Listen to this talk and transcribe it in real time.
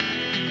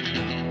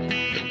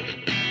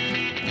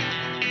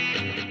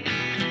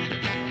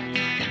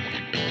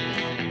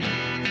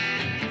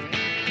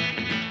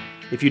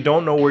if you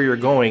don't know where you're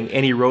going,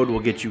 any road will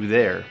get you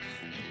there.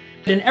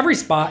 In every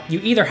spot,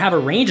 you either have a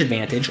range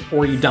advantage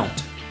or you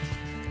don't.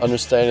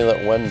 Understanding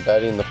that when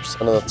betting, the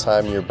percent of the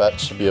time your bet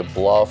should be a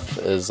bluff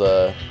is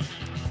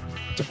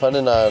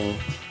dependent on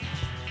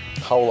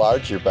how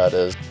large your bet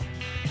is.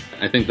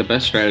 I think the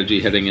best strategy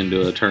heading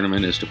into a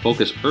tournament is to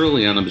focus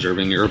early on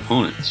observing your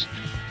opponents.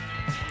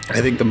 I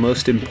think the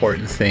most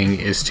important thing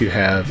is to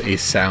have a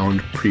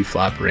sound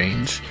pre-flop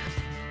range.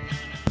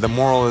 The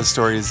moral of the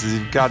story is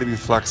you've got to be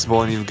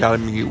flexible and you've got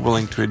to be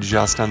willing to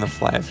adjust on the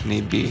fly if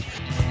need be.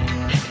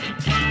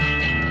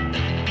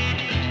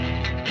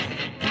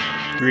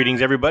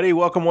 Greetings, everybody.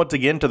 Welcome once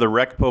again to the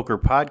Rec Poker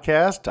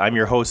Podcast. I'm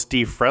your host,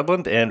 Steve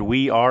Fredland, and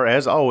we are,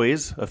 as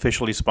always,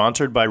 officially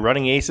sponsored by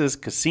Running Aces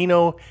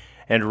Casino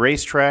and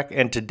Racetrack.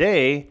 And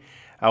today,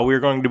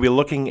 we're going to be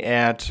looking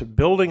at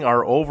building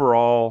our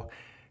overall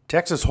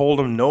Texas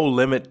Hold'em No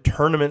Limit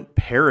tournament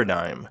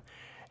paradigm.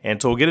 And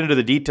so we'll get into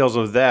the details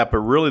of that, but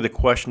really the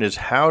question is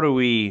how do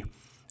we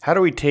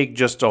take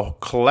just a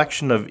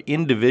collection of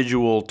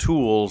individual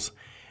tools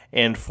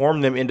and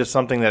form them into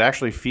something that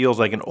actually feels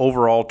like an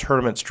overall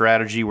tournament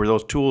strategy where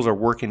those tools are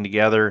working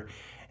together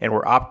and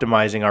we're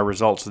optimizing our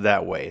results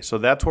that way. So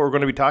that's what we're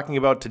going to be talking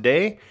about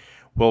today.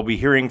 We'll be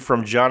hearing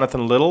from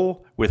Jonathan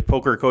Little with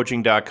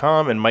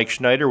PokerCoaching.com and Mike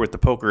Schneider with the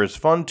Poker is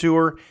Fun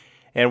Tour.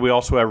 And we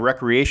also have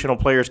recreational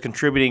players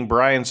contributing,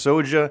 Brian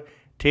Soja,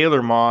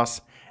 Taylor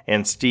Moss,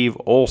 and Steve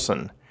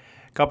Olson.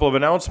 A couple of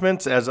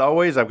announcements. As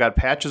always, I've got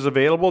patches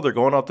available. They're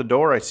going out the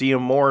door. I see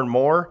them more and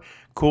more.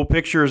 Cool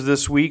pictures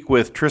this week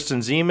with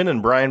Tristan Zeman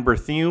and Brian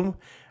Berthume.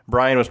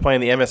 Brian was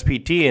playing the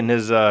MSPT, and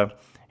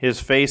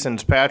his face and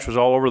his patch was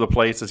all over the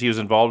place as he was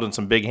involved in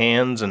some big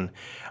hands. And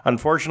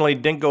unfortunately,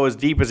 didn't go as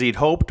deep as he'd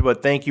hoped,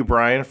 but thank you,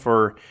 Brian,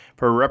 for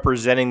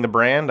representing the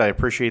brand. I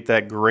appreciate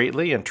that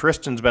greatly. And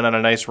Tristan's been on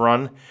a nice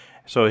run,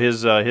 so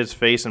his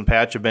face and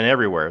patch have been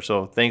everywhere.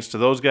 So thanks to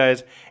those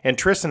guys. And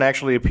Tristan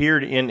actually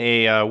appeared in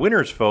a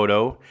winner's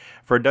photo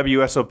for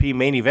WSOP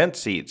main event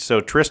seats. So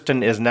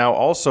Tristan is now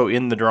also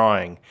in the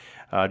drawing.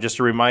 Just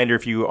a reminder,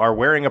 if you are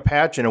wearing a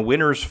patch in a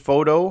winner's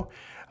photo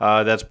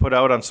that's put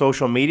out on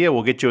social media,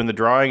 we'll get you in the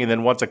drawing, and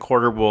then once a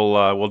quarter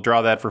we'll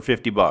draw that for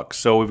 $50.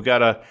 So we've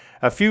got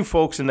a few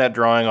folks in that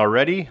drawing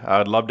already.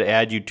 I'd love to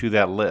add you to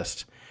that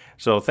list.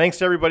 So thanks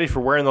to everybody for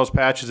wearing those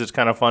patches. It's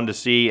kind of fun to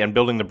see and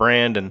building the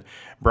brand. And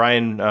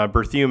Brian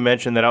Berthume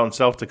mentioned that out in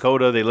South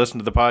Dakota they listen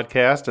to the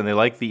podcast and they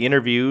like the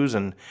interviews,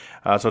 and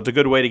so it's a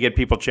good way to get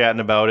people chatting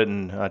about it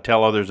and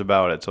tell others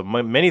about it. So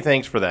many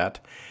thanks for that.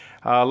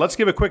 Let's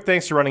give a quick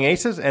thanks to Running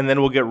Aces, and then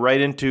we'll get right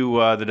into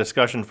the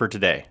discussion for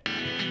today.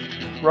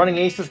 Running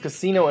Aces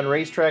Casino and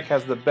Racetrack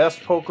has the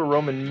best poker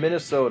room in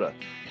Minnesota,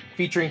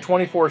 featuring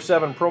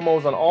 24/7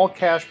 promos on all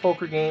cash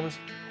poker games,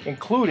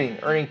 including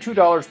earning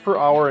 $2 per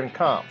hour in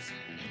comps,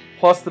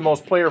 plus the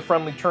most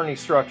player-friendly tourney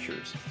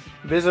structures.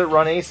 Visit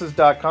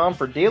runaces.com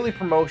for daily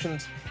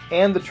promotions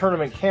and the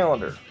tournament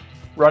calendar.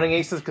 Running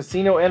Aces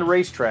Casino and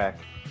Racetrack,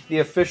 the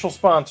official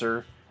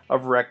sponsor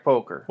of Rec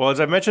Poker. Well,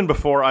 as I mentioned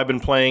before, I've been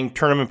playing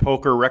tournament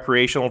poker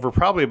recreational for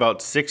probably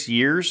about 6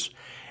 years,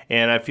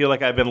 and I feel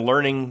like I've been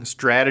learning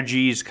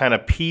strategies kind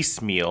of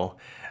piecemeal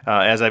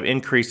as I've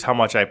increased how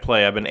much I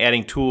play. I've been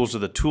adding tools to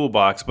the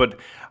toolbox, but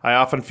I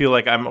often feel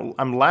like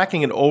I'm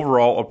lacking an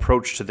overall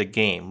approach to the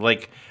game.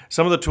 Like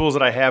some of the tools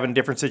that I have in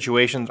different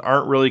situations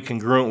aren't really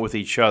congruent with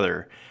each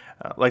other.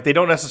 Like they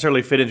don't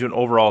necessarily fit into an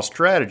overall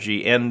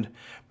strategy, and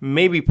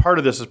maybe part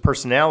of this is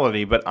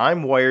personality, but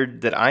I'm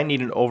wired that I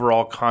need an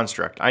overall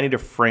construct. I need a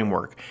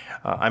framework.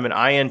 I'm an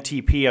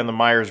INTP on the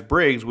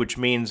Myers-Briggs, which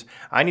means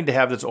I need to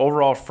have this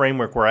overall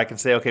framework where I can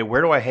say, okay,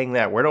 where do I hang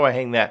that? Where do I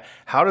hang that?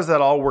 How does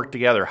that all work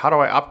together? How do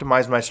I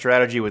optimize my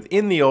strategy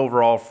within the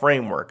overall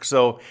framework?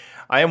 So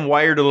I am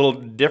wired a little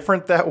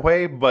different that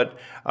way, but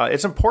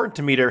it's important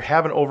to me to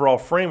have an overall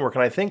framework,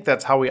 and I think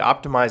that's how we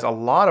optimize a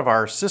lot of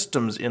our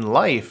systems in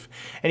life,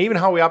 and even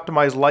how we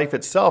optimize life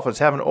itself is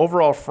have an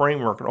overall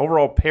framework, an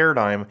overall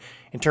paradigm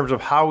in terms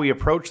of how we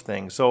approach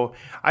things. So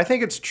I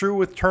think it's true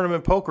with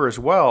tournament poker as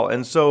well.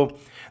 And so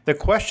the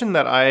question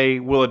that I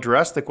will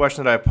address, the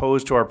question that I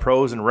pose to our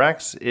pros and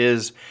recs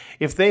is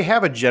if they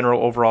have a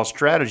general overall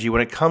strategy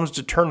when it comes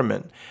to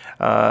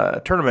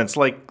tournaments,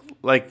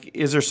 like,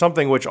 is there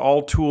something which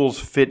all tools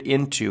fit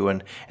into,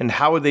 and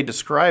how would they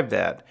describe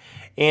that?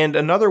 And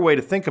another way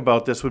to think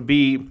about this would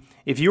be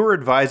if you were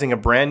advising a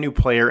brand new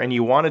player and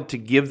you wanted to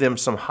give them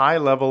some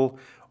high-level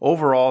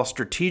overall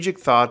strategic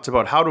thoughts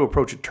about how to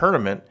approach a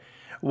tournament,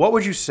 what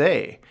would you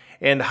say?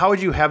 And how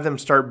would you have them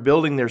start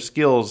building their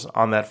skills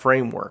on that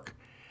framework?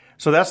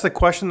 So that's the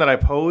question that I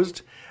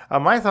posed.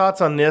 My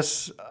thoughts on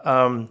this,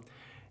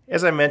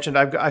 as I mentioned,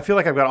 I feel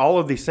like I've got all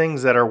of these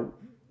things that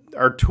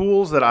are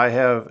tools that I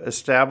have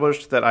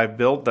established, that I've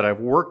built, that I've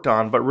worked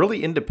on, but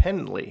really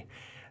independently.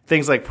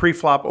 Things like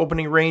pre-flop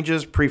opening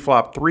ranges,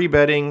 pre-flop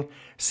 3-betting,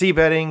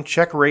 c-betting,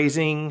 check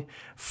raising,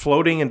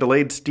 floating and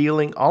delayed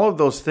stealing, all of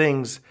those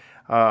things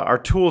are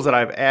tools that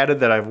I've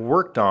added, that I've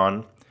worked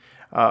on,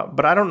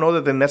 but I don't know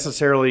that they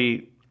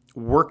necessarily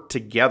work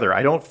together.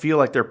 I don't feel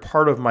like they're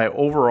part of my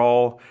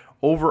overall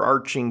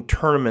overarching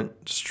tournament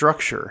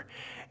structure.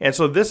 And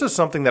so this is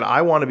something that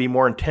I want to be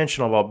more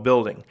intentional about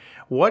building.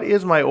 What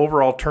is my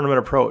overall tournament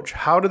approach?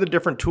 How do the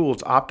different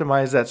tools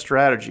optimize that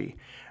strategy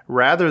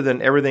rather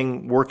than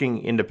everything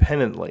working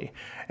independently?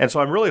 And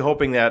so I'm really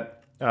hoping that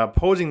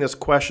posing this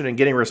question and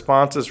getting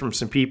responses from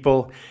some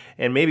people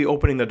and maybe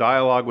opening the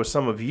dialogue with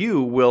some of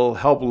you will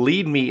help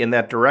lead me in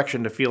that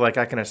direction to feel like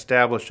I can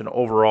establish an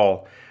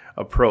overall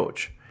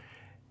approach.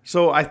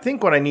 So I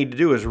think what I need to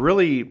do is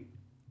really,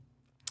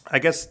 I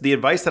guess the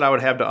advice that I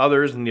would have to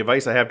others and the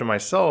advice I have to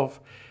myself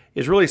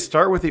is really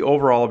start with the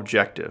overall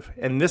objective.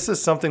 And this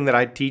is something that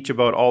I teach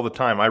about all the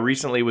time. I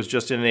recently was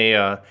just in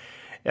at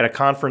a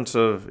conference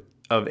of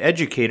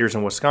educators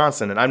in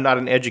Wisconsin, and I'm not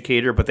an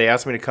educator, but they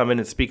asked me to come in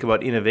and speak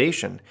about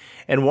innovation.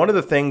 And one of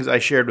the things I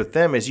shared with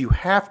them is you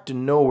have to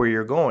know where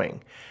you're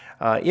going.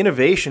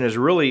 Innovation is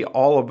really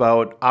all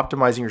about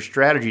optimizing your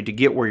strategy to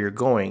get where you're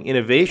going.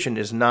 Innovation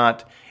is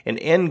not an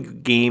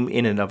end game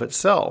in and of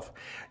itself.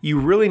 You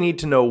really need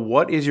to know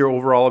what is your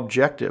overall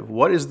objective.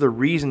 What is the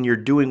reason you're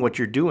doing what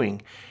you're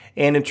doing?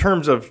 And in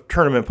terms of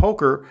tournament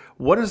poker,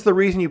 what is the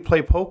reason you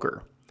play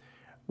poker?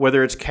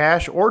 Whether it's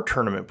cash or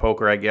tournament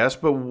poker, I guess,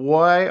 but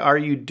why are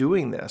you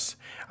doing this?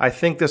 I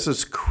think this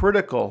is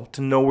critical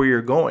to know where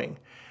you're going.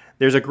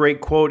 There's a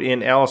great quote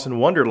in Alice in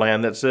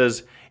Wonderland that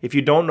says, if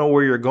you don't know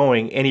where you're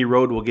going, any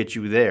road will get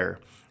you there.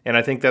 And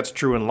I think that's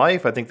true in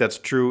life. I think that's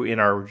true in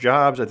our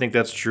jobs. I think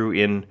that's true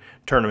in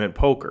tournament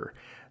poker.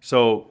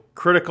 So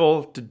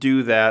critical to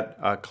do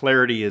that.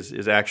 Clarity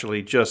is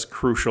actually just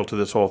crucial to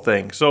this whole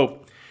thing.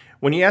 So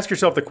when you ask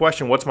yourself the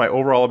question, what's my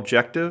overall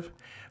objective?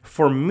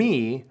 For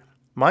me,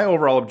 my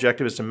overall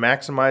objective is to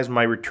maximize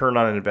my return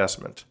on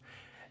investment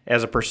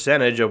as a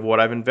percentage of what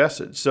I've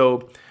invested.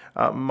 So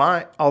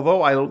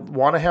although I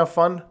want to have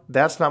fun,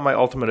 that's not my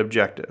ultimate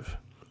objective.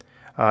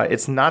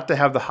 It's not to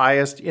have the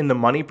highest in the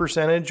money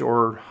percentage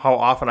or how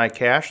often I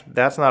cash.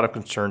 That's not a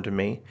concern to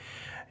me.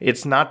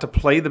 It's not to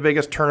play the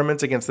biggest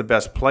tournaments against the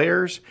best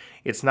players.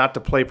 It's not to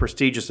play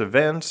prestigious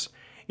events.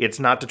 It's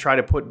not to try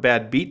to put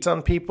bad beats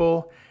on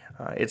people.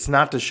 It's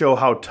not to show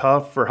how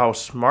tough or how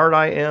smart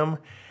I am.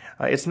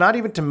 It's not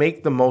even to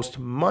make the most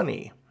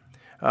money.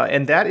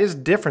 And that is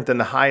different than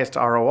the highest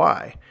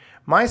ROI.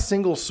 My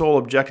single sole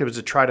objective is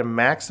to try to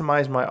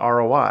maximize my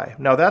ROI.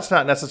 Now, that's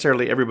not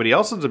necessarily everybody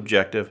else's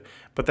objective,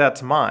 but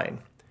that's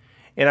mine.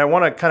 And I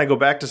want to kind of go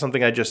back to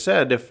something I just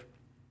said. If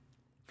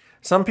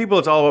some people,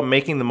 it's all about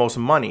making the most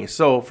money.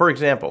 So, for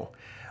example,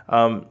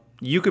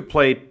 you could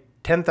play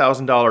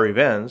 $10,000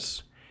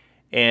 events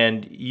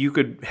and you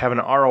could have an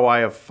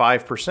ROI of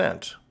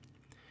 5%.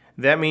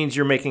 That means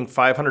you're making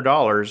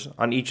 $500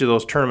 on each of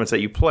those tournaments that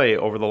you play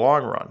over the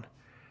long run.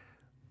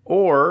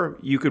 Or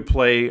you could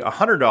play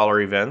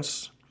 $100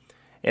 events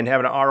and have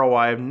an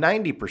ROI of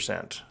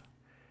 90%.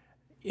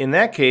 In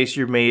that case,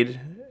 you've made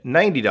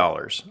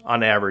 $90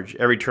 on average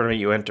every tournament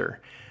you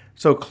enter.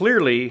 So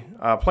clearly,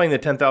 playing the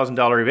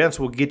 $10,000 events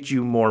will get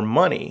you more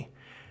money.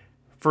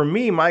 For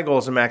me, my goal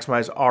is to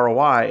maximize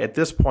ROI at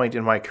this point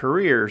in my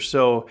career,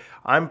 so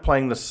I'm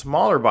playing the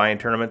smaller buy-in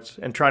tournaments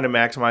and trying to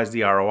maximize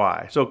the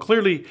ROI. So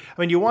clearly,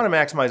 I mean, you want to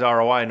maximize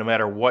ROI no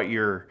matter what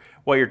you're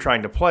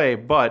trying to play,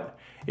 but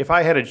if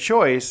I had a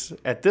choice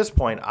at this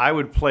point, I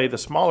would play the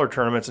smaller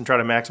tournaments and try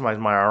to maximize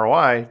my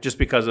ROI just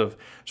because of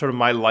sort of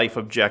my life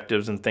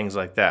objectives and things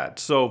like that.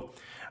 So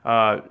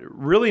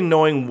really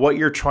knowing what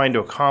you're trying to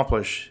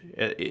accomplish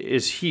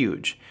is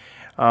huge.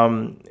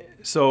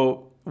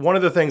 So one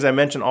of the things I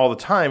mention all the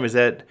time is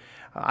that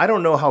I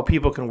don't know how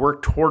people can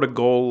work toward a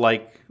goal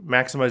like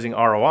maximizing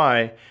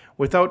ROI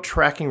without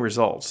tracking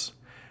results.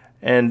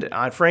 And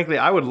frankly,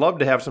 I would love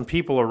to have some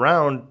people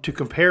around to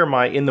compare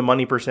my in the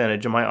money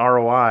percentage and my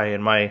ROI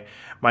and my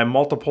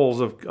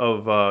multiples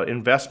of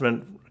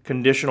investment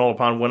conditional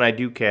upon when I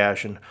do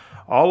cash and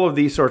all of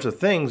these sorts of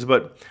things.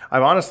 But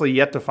I've honestly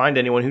yet to find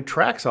anyone who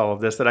tracks all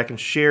of this that I can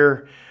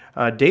share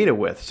data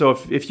with. So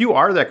if you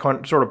are that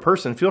sort of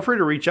person, feel free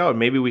to reach out.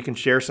 Maybe we can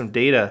share some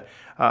data.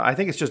 I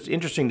think it's just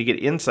interesting to get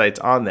insights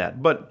on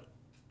that. But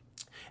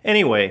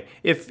anyway,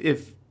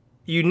 if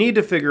you need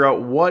to figure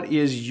out what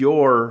is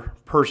your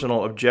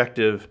personal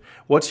objective,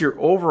 what's your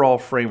overall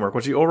framework,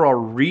 what's the overall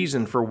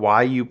reason for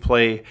why you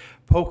play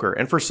poker.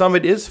 And for some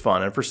it is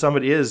fun, and for some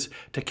it is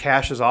to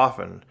cash as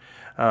often.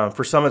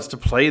 For some it's to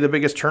play the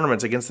biggest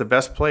tournaments against the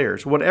best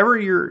players. Whatever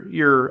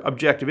your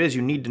objective is,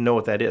 you need to know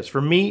what that is.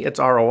 For me, it's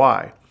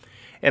ROI.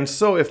 And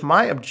so if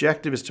my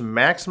objective is to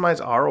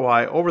maximize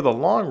ROI over the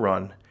long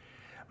run,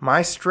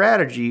 my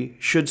strategy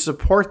should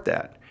support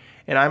that.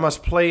 And I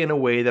must play in a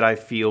way that I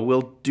feel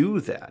will do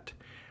that.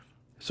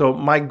 So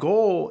my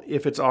goal,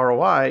 if it's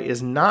ROI,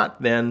 is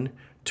not then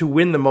to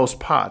win the most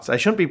pots. I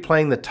shouldn't be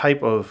playing the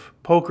type of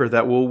poker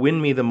that will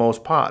win me the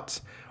most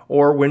pots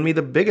or win me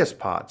the biggest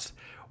pots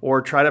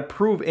or try to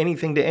prove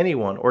anything to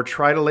anyone or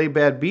try to lay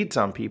bad beats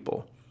on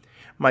people.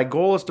 My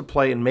goal is to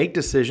play and make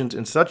decisions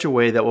in such a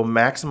way that will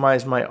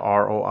maximize my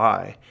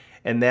ROI.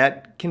 And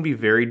that can be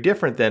very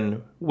different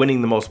than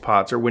winning the most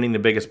pots or winning the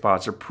biggest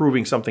pots or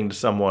proving something to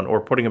someone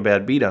or putting a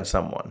bad beat on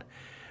someone.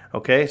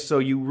 Okay, so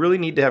you really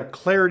need to have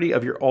clarity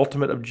of your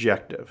ultimate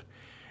objective.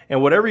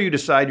 And whatever you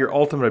decide your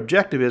ultimate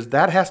objective is,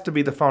 that has to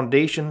be the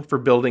foundation for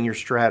building your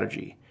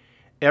strategy.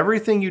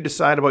 Everything you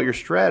decide about your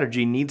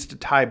strategy needs to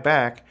tie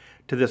back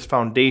to this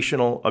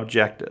foundational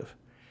objective.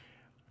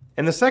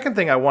 And the second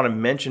thing I want to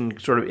mention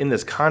sort of in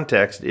this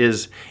context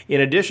is,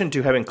 in addition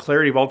to having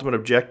clarity of ultimate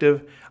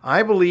objective,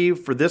 I believe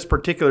for this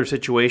particular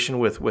situation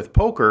with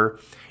poker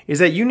is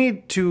that you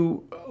need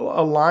to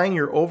align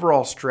your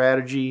overall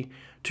strategy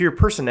to your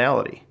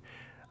personality.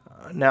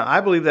 Now,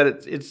 I believe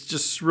that it's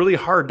just really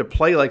hard to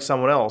play like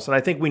someone else, and I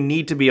think we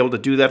need to be able to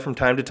do that from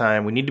time to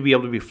time. We need to be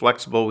able to be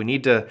flexible. We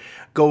need to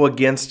go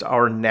against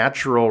our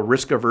natural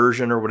risk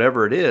aversion or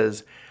whatever it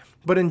is.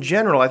 But in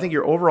general, I think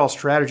your overall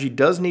strategy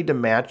does need to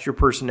match your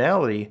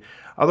personality.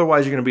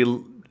 Otherwise, you're going to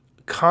be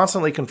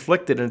constantly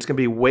conflicted, and it's going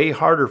to be way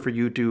harder for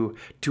you to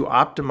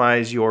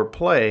optimize your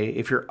play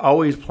if you're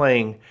always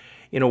playing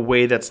in a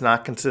way that's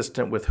not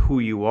consistent with who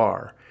you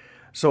are.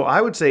 So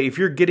I would say if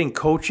you're getting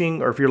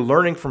coaching or if you're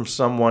learning from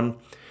someone,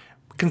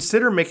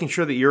 consider making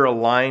sure that you're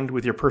aligned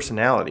with your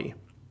personality.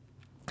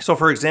 So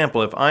for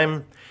example, if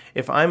I'm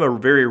a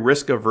very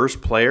risk-averse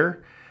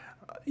player,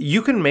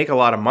 you can make a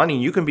lot of money.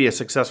 You can be a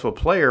successful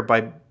player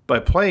by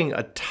playing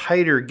a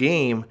tighter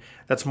game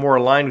that's more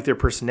aligned with your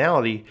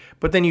personality,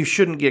 but then you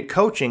shouldn't get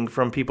coaching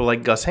from people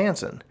like Gus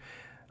Hansen.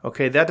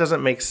 Okay, that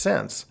doesn't make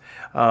sense.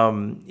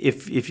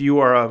 If you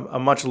are a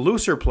much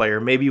looser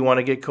player, maybe you want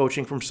to get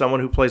coaching from someone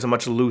who plays a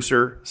much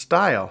looser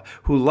style,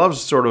 who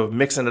loves sort of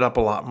mixing it up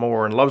a lot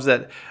more and loves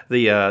that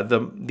the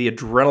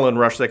adrenaline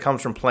rush that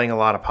comes from playing a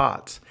lot of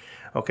pots.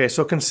 Okay,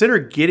 so consider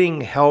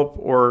getting help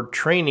or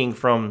training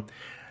from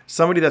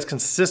somebody that's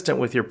consistent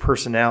with your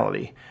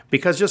personality,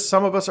 because just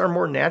some of us are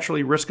more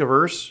naturally risk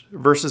averse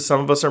versus some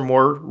of us are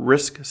more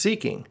risk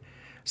seeking.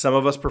 Some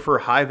of us prefer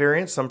high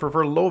variance, some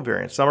prefer low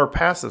variance, some are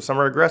passive, some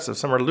are aggressive,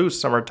 some are loose,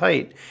 some are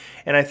tight.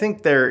 And I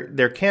think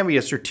there can be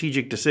a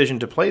strategic decision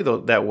to play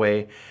that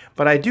way,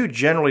 but I do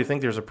generally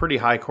think there's a pretty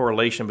high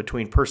correlation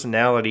between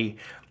personality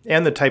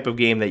and the type of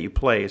game that you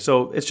play.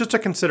 So it's just a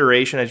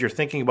consideration as you're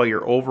thinking about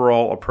your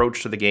overall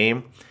approach to the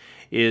game.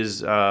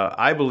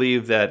 I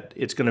believe that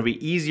it's going to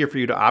be easier for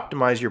you to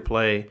optimize your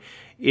play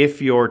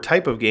if your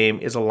type of game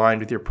is aligned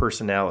with your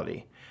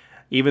personality.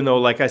 Even though,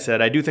 like I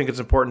said, I do think it's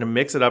important to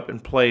mix it up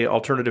and play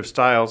alternative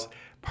styles.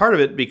 Part of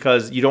it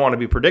because you don't want to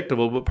be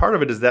predictable, but part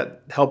of it is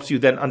that helps you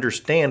then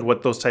understand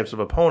what those types of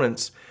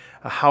opponents,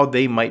 how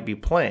they might be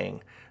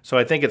playing. So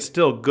I think it's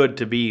still good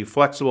to be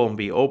flexible and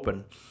be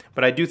open.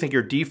 But I do think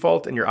your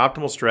default and your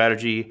optimal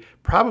strategy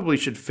probably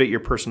should fit your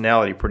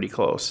personality pretty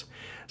close.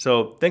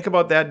 So think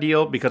about that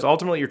deal, because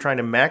ultimately you're trying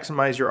to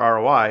maximize your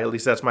ROI. At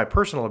least that's my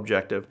personal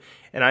objective.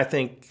 And I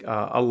think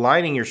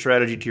aligning your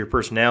strategy to your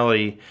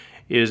personality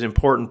is an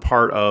important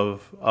part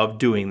of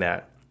doing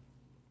that.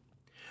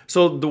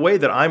 So the way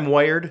that I'm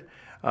wired,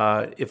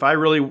 if I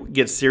really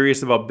get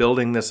serious about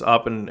building this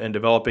up and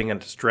developing a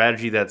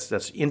strategy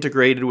that's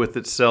integrated with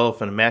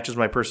itself and matches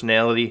my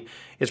personality,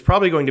 it's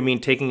probably going to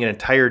mean taking an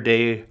entire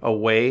day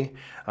away,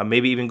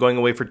 maybe even going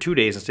away for 2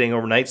 days and staying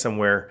overnight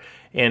somewhere,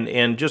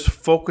 and just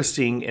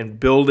focusing and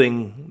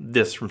building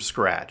this from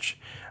scratch.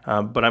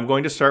 But I'm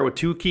going to start with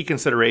two key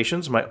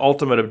considerations: my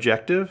ultimate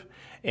objective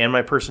and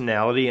my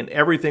personality, and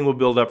everything will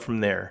build up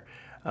from there.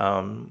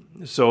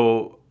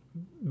 So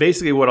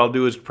basically what I'll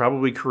do is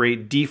probably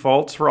create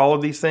defaults for all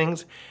of these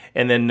things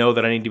and then know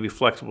that I need to be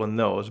flexible in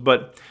those.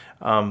 But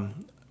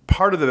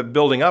part of the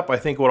building up, I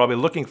think what I'll be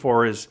looking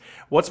for is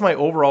what's my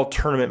overall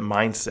tournament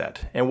mindset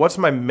and what's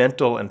my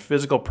mental and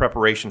physical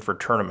preparation for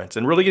tournaments,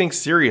 and really getting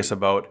serious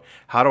about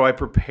how do I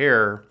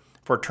prepare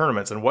for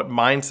tournaments and what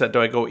mindset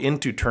do I go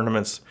into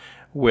tournaments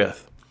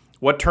with.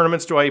 What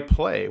tournaments do I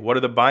play? What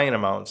are the buy-in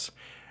amounts?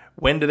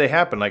 When do they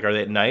happen? Like, are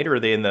they at night or are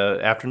they in the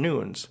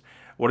afternoons?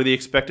 What are the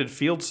expected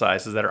field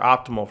sizes that are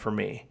optimal for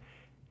me?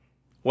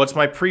 What's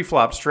my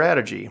pre-flop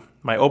strategy?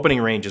 My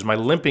opening ranges, my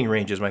limping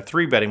ranges, my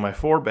 3-betting, my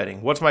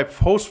 4-betting. What's my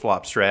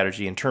post-flop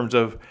strategy in terms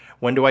of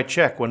when do I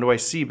check? When do I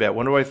c-bet?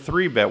 When do I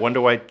 3-bet? When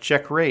do I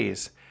check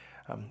raise?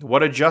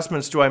 What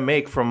adjustments do I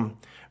make from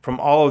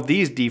all of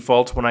these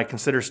defaults when I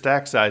consider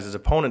stack sizes,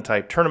 opponent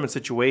type, tournament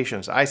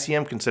situations,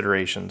 ICM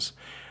considerations?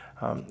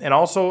 And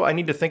also, I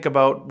need to think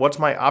about what's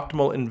my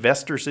optimal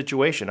investor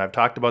situation. I've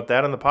talked about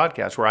that on the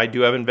podcast where I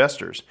do have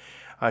investors.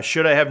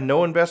 Should I have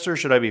no investors?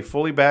 Should I be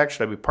fully backed?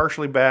 Should I be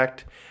partially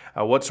backed?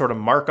 What sort of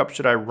markup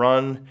should I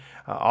run?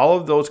 All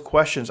of those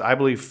questions, I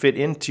believe, fit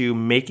into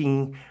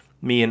making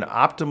me an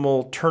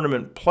optimal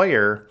tournament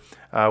player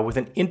with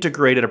an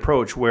integrated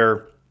approach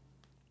where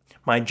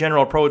my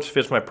general approach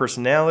fits my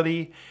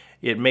personality.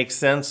 It makes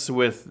sense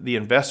with the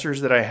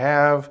investors that I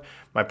have,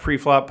 my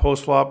pre-flop,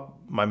 post-flop,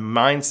 my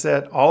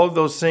mindset. All of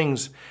those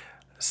things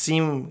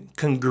seem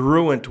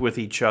congruent with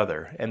each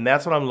other, and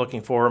that's what I'm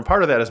looking for. And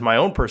part of that is my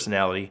own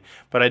personality,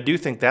 but I do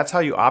think that's how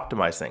you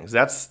optimize things.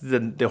 That's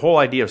the whole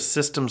idea of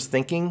systems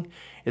thinking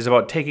is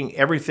about taking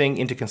everything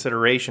into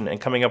consideration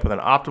and coming up with an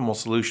optimal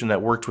solution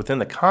that works within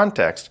the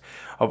context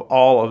of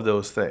all of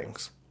those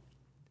things.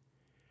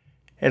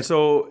 And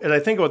so as I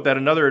think about that,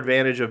 another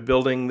advantage of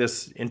building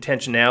this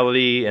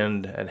intentionality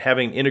and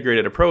having an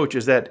integrated approach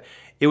is that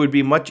it would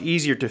be much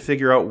easier to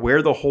figure out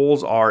where the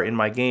holes are in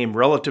my game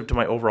relative to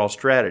my overall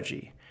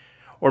strategy.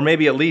 Or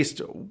maybe at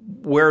least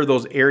where are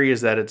those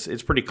areas that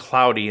it's pretty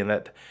cloudy and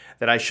that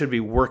I should be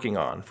working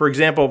on. For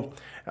example,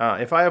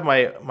 if I have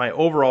my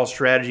overall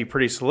strategy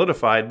pretty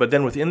solidified, but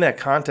then within that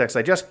context,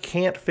 I just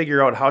can't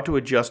figure out how to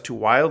adjust to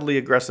wildly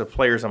aggressive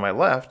players on my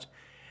left,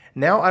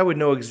 now I would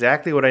know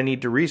exactly what I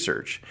need to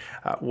research,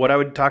 what I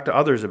would talk to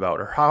others about,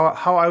 or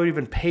how I would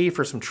even pay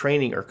for some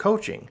training or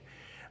coaching.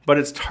 But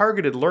it's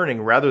targeted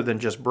learning rather than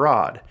just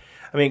broad.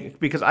 I mean,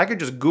 because I could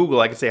just Google,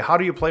 I could say, how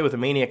do you play with a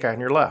maniac on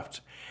your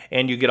left?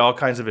 And you get all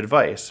kinds of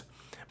advice.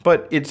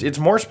 But it's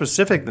more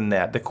specific than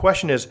that. The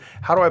question is,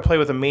 how do I play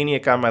with a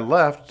maniac on my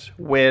left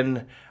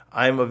when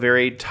I'm a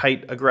very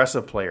tight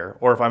aggressive player,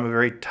 or if I'm a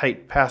very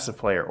tight passive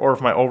player, or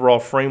if my overall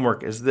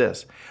framework is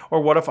this? Or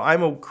what if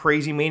I'm a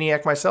crazy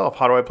maniac myself?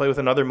 How do I play with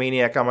another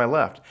maniac on my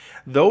left?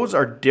 Those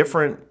are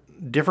different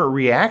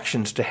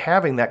reactions to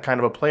having that kind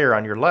of a player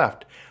on your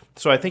left.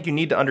 So I think you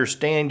need to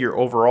understand your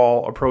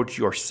overall approach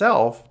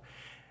yourself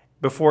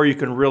before you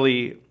can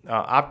really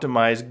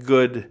optimize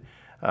good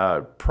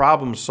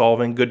problem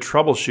solving, good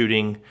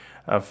troubleshooting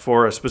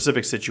for a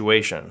specific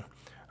situation.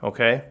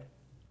 Okay?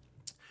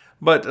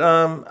 But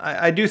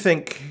I do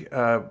think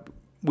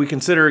we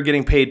consider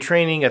getting paid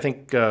training. I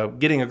think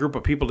getting a group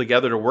of people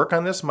together to work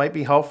on this might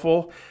be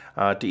helpful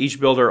to each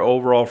build our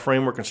overall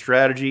framework and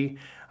strategy.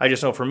 I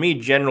just know for me,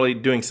 generally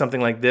doing something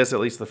like this, at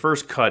least the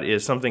first cut,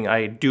 is something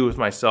I do with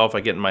myself.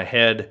 I get in my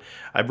head.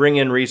 I bring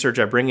in research.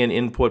 I bring in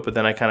input, but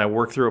then I kind of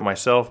work through it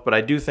myself. But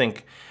I do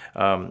think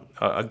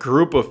a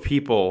group of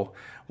people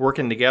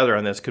working together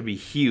on this could be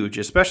huge,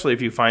 especially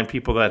if you find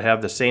people that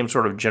have the same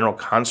sort of general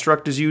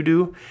construct as you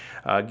do.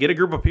 Get a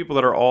group of people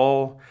that are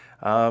all,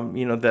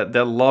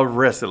 that love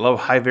risk, that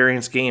love high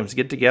variance games.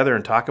 Get together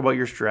and talk about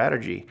your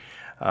strategy.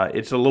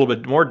 It's a little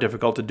bit more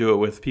difficult to do it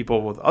with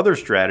people with other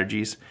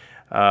strategies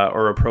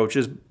or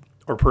approaches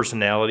or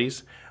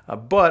personalities.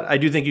 But I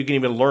do think you can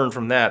even learn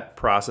from that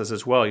process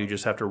as well. You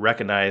just have to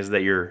recognize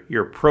that you're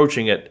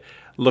approaching it,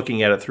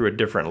 looking at it through a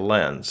different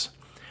lens.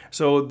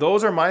 So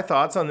those are my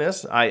thoughts on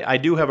this. I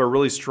do have a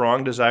really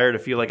strong desire to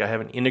feel like I have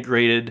an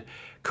integrated,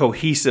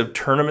 cohesive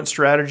tournament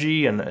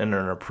strategy and an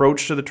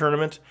approach to the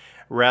tournament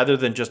rather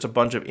than just a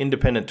bunch of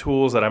independent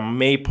tools that I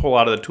may pull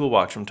out of the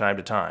toolbox from time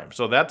to time.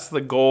 So that's the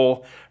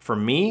goal for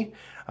me.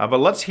 But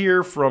let's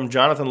hear from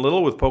Jonathan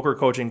Little with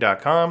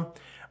PokerCoaching.com,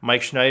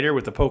 Mike Schneider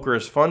with the Poker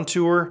is Fun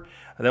Tour,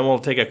 and then we'll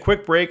take a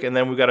quick break, and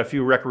then we've got a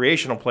few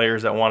recreational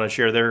players that want to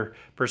share their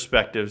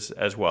perspectives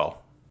as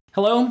well.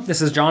 Hello,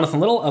 this is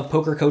Jonathan Little of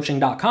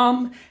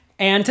PokerCoaching.com,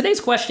 and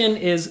today's question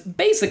is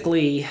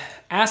basically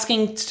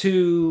asking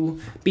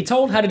to be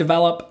told how to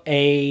develop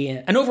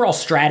an overall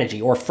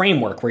strategy or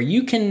framework where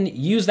you can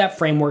use that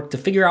framework to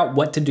figure out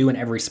what to do in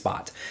every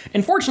spot.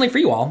 And fortunately for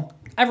you all,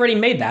 I've already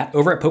made that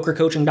over at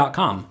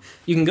PokerCoaching.com.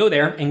 You can go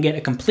there and get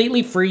a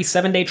completely free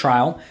 7-day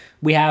trial.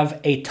 We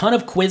have a ton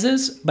of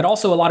quizzes, but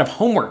also a lot of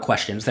homework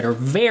questions that are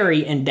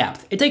very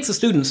in-depth. It takes the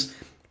students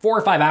 4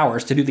 or 5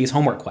 hours to do these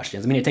homework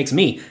questions. I mean, it takes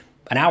me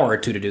an hour or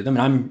two to do them,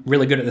 and I'm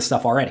really good at this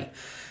stuff already.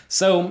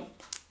 So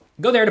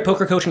go there to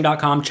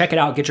PokerCoaching.com, check it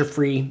out, get your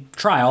free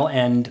trial,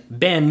 and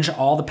binge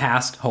all the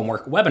past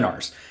homework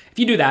webinars. If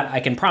you do that, I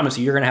can promise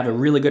you, you're going to have a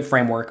really good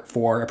framework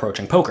for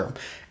approaching poker.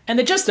 And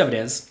the gist of it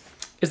is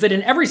that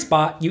in every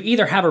spot, you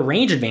either have a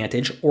range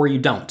advantage or you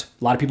don't.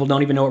 A lot of people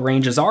don't even know what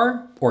ranges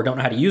are or don't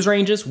know how to use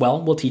ranges.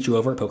 Well, we'll teach you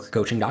over at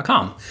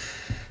PokerCoaching.com.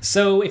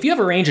 So if you have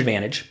a range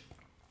advantage,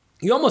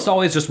 you almost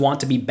always just want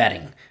to be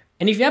betting.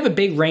 And if you have a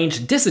big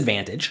range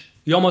disadvantage,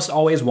 you almost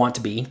always want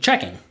to be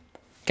checking.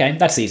 Okay,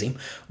 that's easy.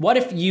 What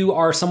if you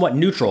are somewhat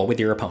neutral with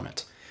your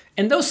opponent?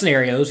 In those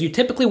scenarios, you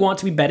typically want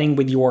to be betting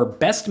with your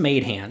best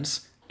made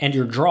hands and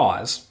your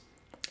draws,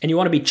 and you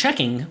want to be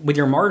checking with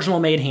your marginal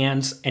made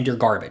hands and your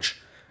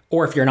garbage.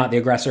 Or if you're not the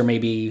aggressor,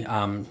 maybe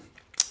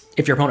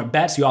if your opponent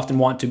bets, you often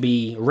want to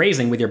be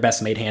raising with your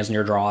best made hands and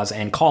your draws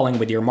and calling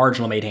with your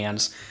marginal made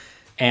hands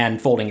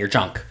and folding your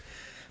junk.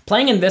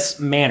 Playing in this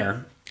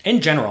manner,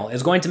 in general,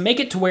 is going to make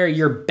it to where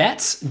your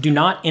bets do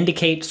not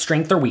indicate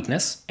strength or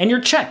weakness, and your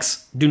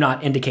checks do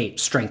not indicate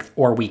strength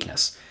or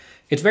weakness.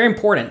 It's very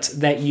important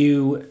that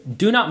you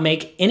do not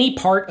make any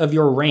part of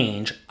your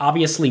range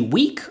obviously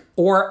weak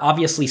or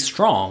obviously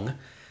strong,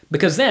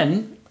 because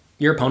then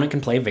your opponent can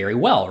play very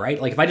well,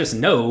 right? Like if I just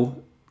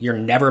know you're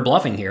never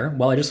bluffing here,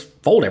 well, I just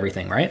fold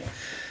everything, right?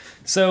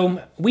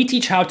 So we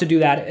teach how to do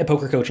that at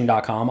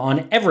PokerCoaching.com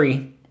on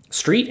every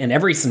street and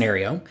every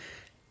scenario.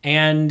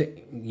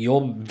 And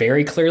you'll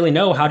very clearly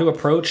know how to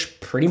approach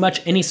pretty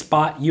much any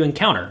spot you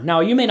encounter. Now,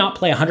 you may not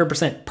play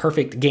 100%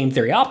 perfect game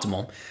theory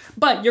optimal,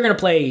 but you're going to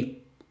play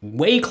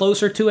way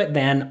closer to it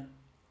than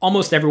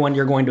almost everyone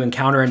you're going to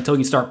encounter until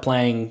you start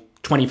playing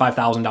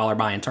 $25,000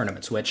 buy-in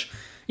tournaments, which,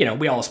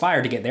 we all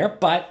aspire to get there,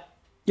 but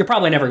you're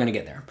probably never going to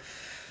get there.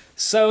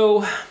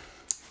 So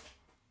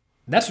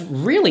that's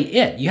really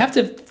it. You have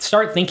to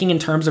start thinking in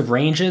terms of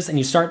ranges, and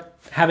you start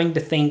having to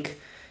think,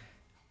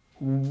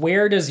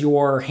 where does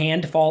your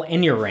hand fall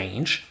in your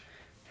range?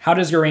 How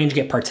does your range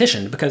get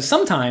partitioned? Because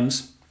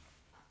sometimes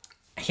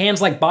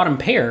hands like bottom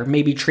pair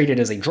may be treated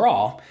as a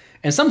draw,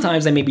 and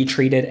sometimes they may be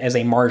treated as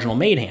a marginal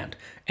made hand.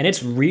 And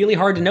it's really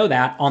hard to know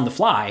that on the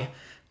fly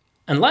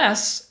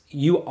unless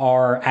you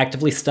are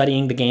actively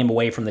studying the game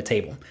away from the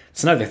table.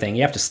 It's another thing.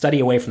 You have to study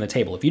away from the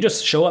table. If you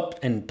just show up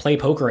and play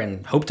poker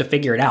and hope to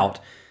figure it out,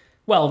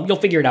 well, you'll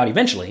figure it out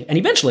eventually. And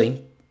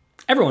eventually,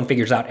 everyone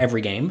figures out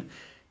every game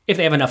if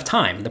they have enough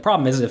time. The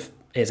problem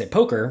is at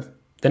poker,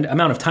 the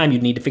amount of time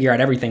you'd need to figure out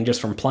everything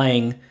just from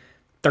playing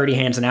 30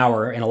 hands an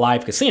hour in a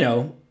live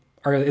casino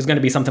is going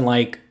to be something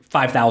like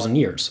 5,000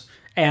 years.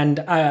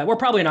 And we're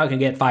probably not going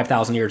to get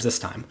 5,000 years this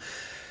time.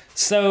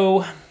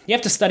 So you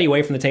have to study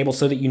away from the table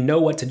so that you know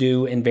what to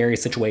do in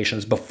various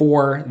situations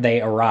before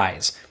they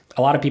arise.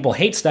 A lot of people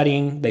hate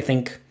studying. They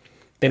think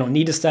they don't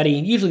need to study.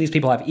 Usually these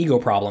people have ego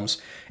problems.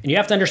 And you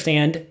have to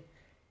understand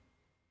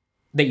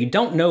that you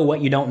don't know what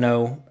you don't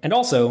know. And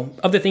also,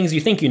 of the things you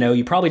think you know,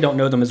 you probably don't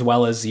know them as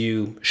well as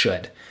you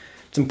should.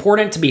 It's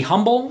important to be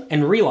humble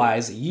and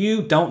realize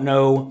you don't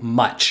know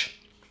much.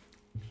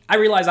 I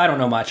realize I don't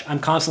know much. I'm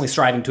constantly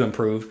striving to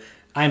improve.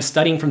 I am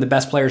studying from the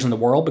best players in the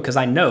world because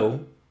I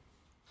know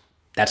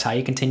that's how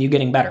you continue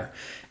getting better.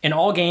 In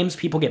all games,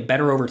 people get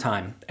better over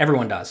time.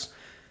 Everyone does.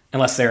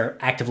 Unless they're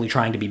actively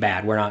trying to be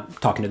bad. We're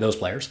not talking to those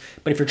players.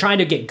 But if you're trying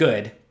to get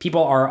good,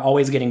 people are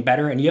always getting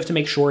better, and you have to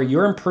make sure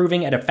you're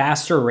improving at a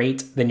faster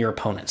rate than your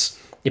opponents.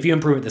 If you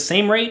improve at the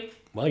same rate,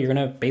 well, you're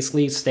going to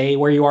basically stay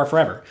where you are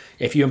forever.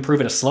 If you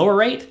improve at a slower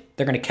rate,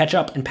 they're going to catch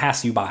up and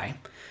pass you by.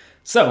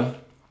 So,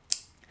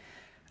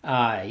 you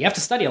have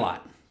to study a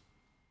lot.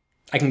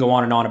 I can go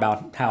on and on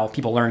about how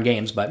people learn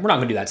games, but we're not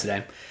going to do that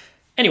today.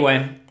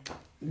 Anyway,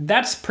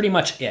 that's pretty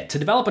much it. To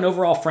develop an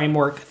overall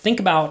framework, think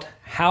about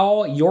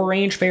how your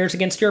range fares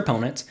against your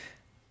opponent.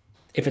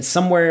 If it's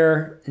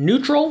somewhere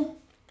neutral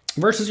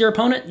versus your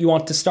opponent, you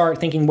want to start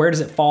thinking, where does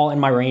it fall in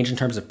my range in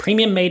terms of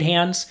premium made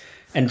hands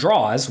and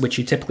draws, which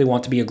you typically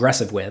want to be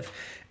aggressive with,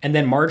 and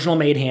then marginal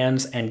made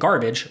hands and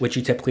garbage, which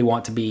you typically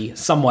want to be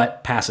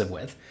somewhat passive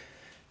with.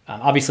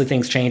 Obviously,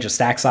 things change as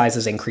stack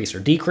sizes increase or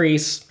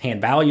decrease,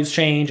 hand values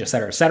change,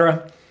 etc.,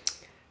 etc.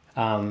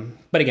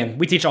 But again,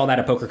 we teach all that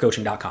at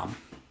pokercoaching.com.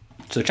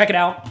 So check it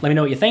out. Let me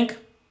know what you think,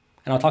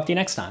 and I'll talk to you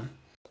next time.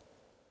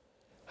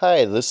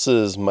 Hi, this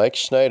is Mike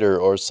Schneider,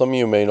 or some of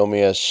you may know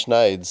me as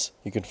Schneids.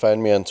 You can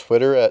find me on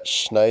Twitter at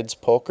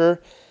SchneidsPoker,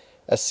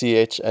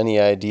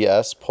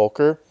 SCHNEIDS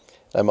Poker.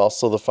 I'm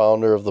also the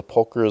founder of the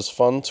Poker is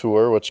Fun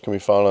Tour, which can be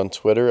found on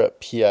Twitter at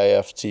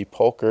PIFT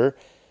Poker,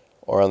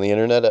 or on the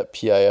internet at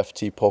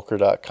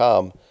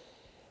PIFTpoker.com,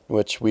 in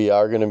which we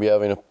are going to be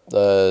having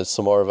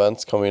some more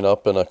events coming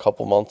up in a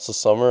couple months this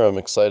summer. I'm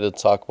excited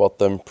to talk about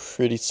them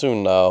pretty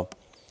soon now.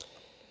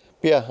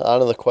 But yeah, on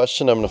to the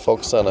question. I'm going to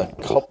focus on a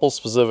couple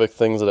specific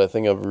things that I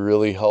think have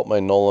really helped my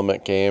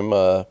no-limit game.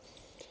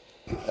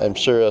 I'm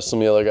sure some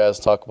of the other guys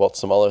talk about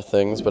some other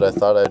things, but I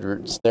thought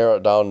I'd narrow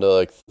it down to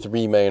like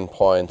 3 main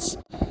points,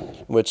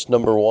 which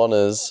number one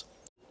is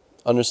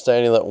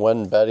understanding that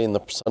when betting, the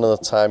percent of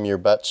the time your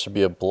bet should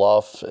be a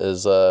bluff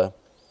is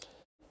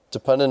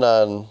dependent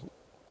on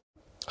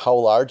how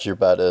large your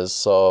bet is.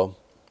 So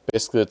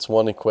basically it's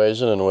one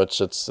equation in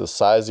which it's the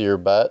size of your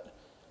bet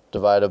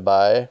divided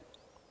by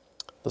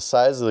the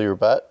size of your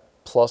bet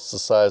plus the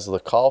size of the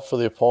call for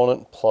the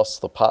opponent plus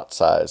the pot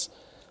size.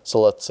 So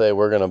let's say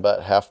we're going to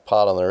bet half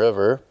pot on the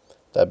river.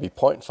 That'd be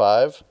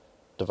 0.5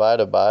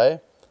 divided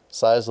by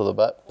size of the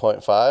bet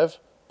 0.5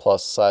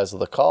 plus size of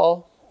the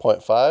call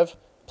 0.5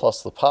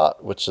 plus the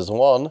pot, which is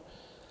 1.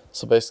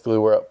 So basically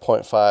we're at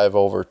 0.5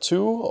 over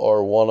 2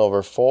 or 1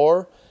 over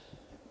 4.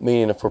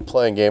 Meaning if we're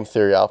playing game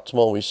theory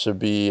optimal, we should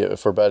be,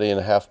 if we're betting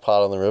a half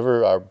pot on the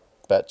river, our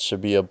bet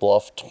should be a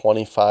bluff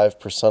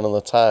 25% of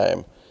the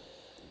time.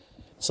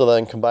 So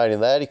then combining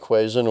that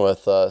equation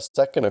with a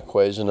second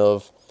equation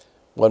of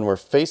when we're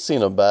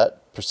facing a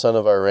bet, percent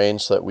of our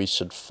range that we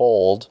should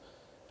fold.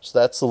 So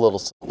that's a little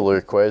simpler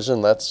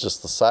equation. That's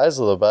just the size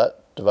of the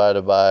bet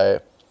divided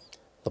by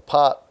the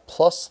pot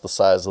plus the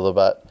size of the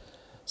bet.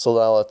 So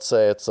now let's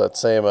say it's that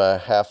same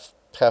half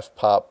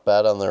pot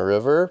bet on the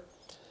river.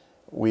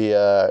 We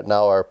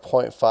now are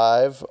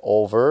 0.5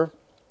 over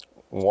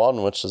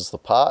 1, which is the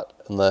pot,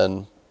 and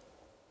then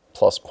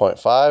plus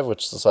 0.5,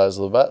 which is the size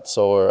of the bet.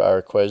 So our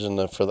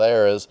equation for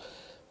there is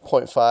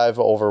 0.5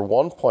 over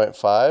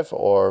 1.5,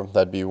 or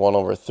that'd be 1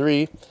 over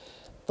 3.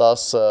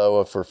 Thus,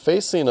 if we're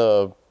facing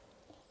a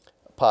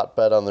pot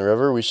bet on the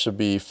river, we should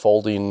be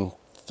folding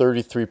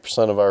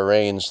 33% of our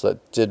range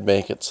that did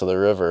make it to the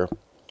river,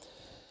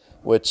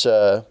 which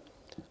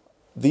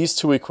these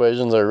two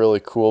equations are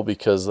really cool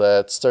because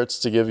that starts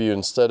to give you,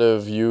 instead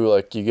of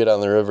you get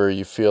on the river,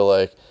 you feel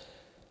like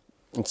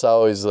it's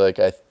always like,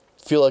 I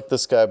feel like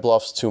this guy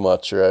bluffs too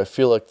much, or I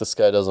feel like this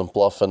guy doesn't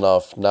bluff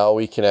enough. Now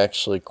we can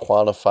actually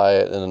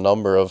quantify it in a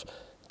number of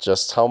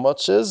just how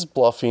much is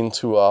bluffing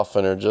too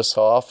often, or just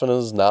how often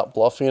is not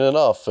bluffing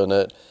enough, and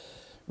it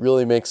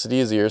really makes it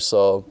easier.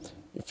 So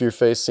if you're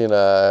facing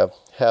a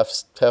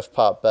half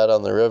pot bet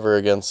on the river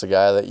against a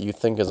guy that you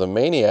think is a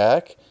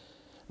maniac,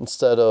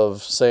 instead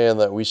of saying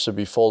that we should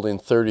be folding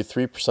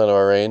 33% of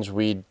our range,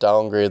 we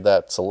downgrade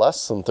that to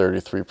less than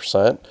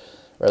 33%.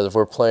 Whereas if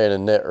we're playing a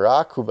knit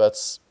rock who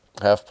bets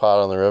half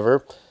pot on the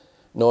river,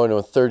 knowing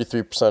with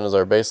 33% as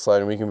our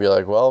baseline, we can be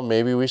like, well,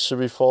 maybe we should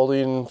be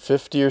folding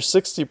 50 or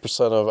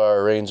 60% of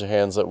our range of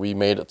hands that we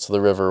made it to the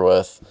river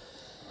with.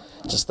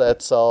 Just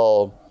that's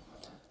all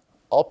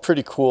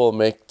pretty cool.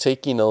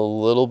 Taking a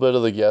little bit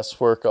of the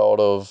guesswork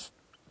out of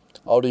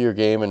your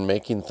game and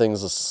making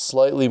things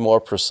slightly more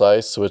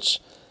precise, which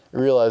I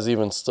realize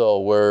even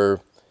still we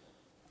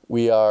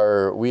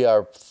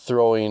are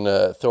throwing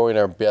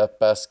our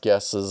best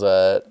guesses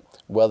at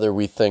whether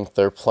we think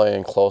they're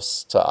playing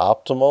close to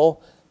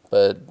optimal,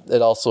 but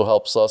it also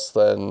helps us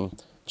then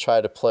try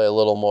to play a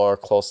little more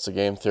close to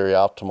game theory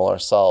optimal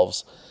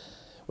ourselves,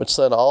 which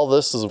then all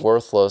this is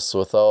worthless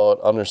without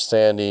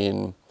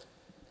understanding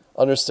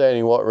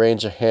what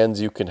range of hands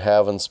you can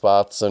have in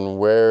spots and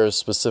where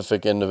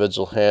specific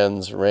individual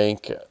hands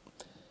rank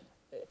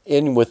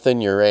within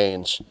your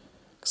range.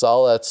 Because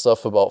all that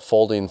stuff about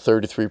folding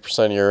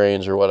 33% of your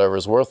range or whatever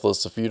is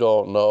worthless if you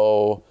don't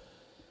know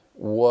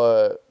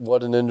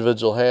what an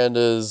individual hand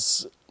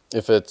is,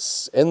 if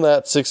it's in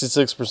that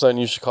 66%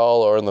 you should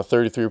call or in the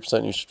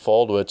 33% you should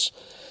fold, which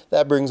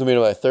that brings me to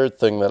my third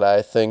thing that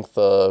I think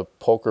the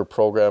poker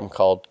program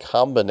called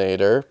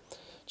Combinator,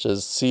 which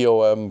is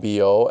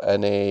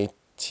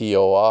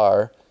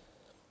Combonator,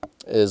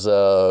 is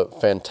a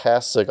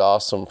fantastic,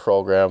 awesome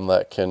program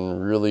that can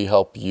really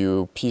help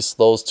you piece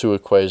those two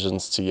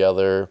equations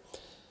together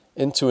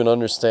into an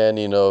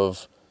understanding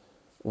of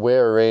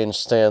where range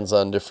stands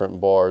on different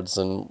boards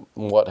and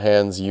what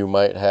hands you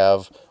might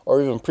have,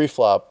 or even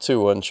pre-flop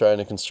too, when trying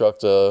to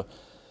construct a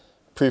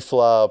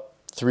pre-flop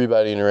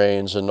 3-betting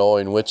range and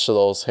knowing which of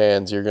those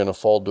hands you're going to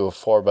fold to a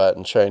 4-bet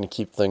and trying to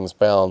keep things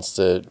balanced.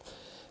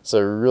 It's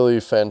a really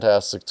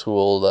fantastic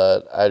tool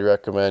that I'd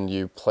recommend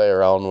you play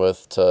around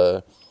with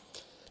to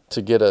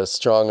get a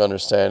strong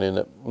understanding.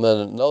 And then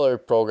another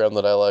program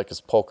that I like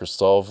is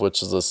PokerStove,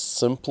 which is a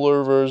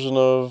simpler version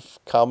of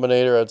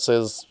Combinator. I'd say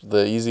is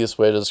the easiest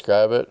way to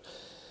describe it.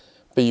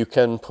 But you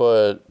can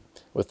put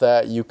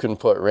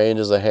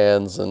ranges of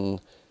hands and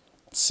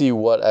see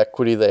what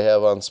equity they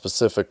have on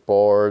specific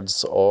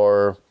boards,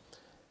 or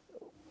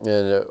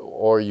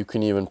you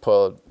can even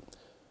put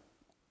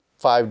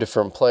 5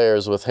 different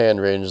players with hand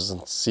ranges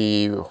and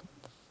see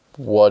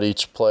what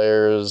each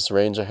player's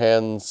range of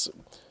hands,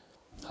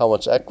 how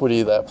much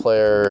equity that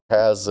player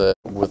has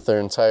with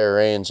their entire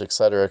range,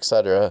 etc.,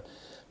 etc.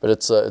 But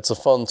it's a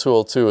fun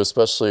tool too,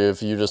 especially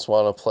if you just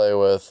want to play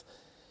with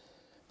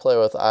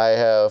I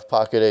have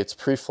pocket eights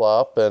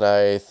pre-flop and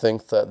I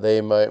think that they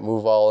might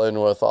move all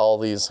in with all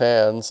these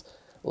hands.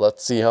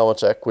 Let's see how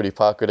much equity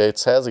pocket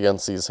eights has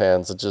against these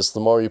hands. It's just the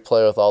more you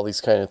play with all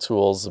these kind of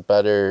tools, the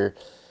better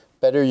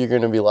you're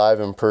going to be live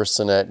in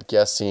person at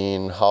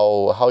guessing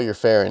how you're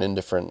faring in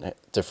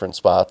different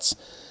spots.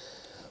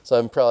 So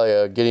I'm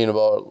probably getting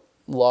about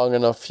long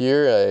enough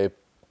here.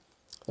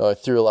 I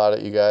threw a lot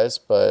at you guys,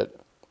 but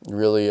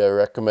really I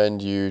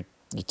recommend you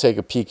take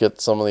a peek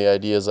at some of the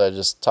ideas I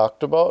just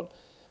talked about.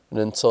 And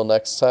until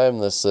next time,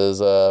 this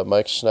is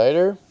Mike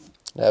Schneider.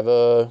 Have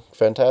a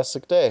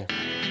fantastic day.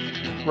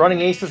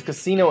 Running Aces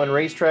Casino and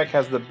Racetrack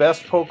has the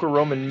best poker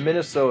room in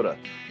Minnesota,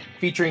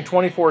 featuring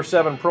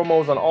 24/7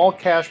 promos on all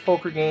cash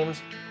poker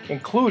games,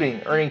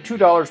 including earning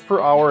 $2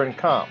 per hour in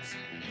comps,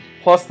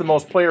 plus the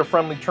most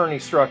player-friendly tourney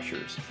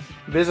structures.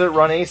 Visit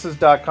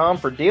runaces.com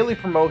for daily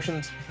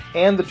promotions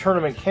and the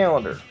tournament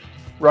calendar.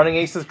 Running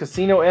Aces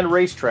Casino and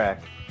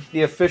Racetrack,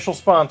 the official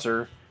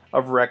sponsor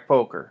of Rec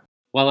Poker.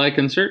 While I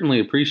can certainly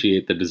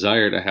appreciate the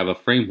desire to have a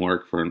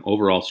framework for an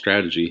overall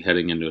strategy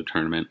heading into a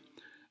tournament,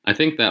 I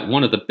think that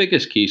one of the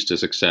biggest keys to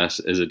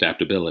success is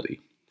adaptability.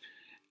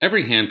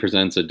 Every hand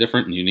presents a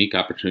different and unique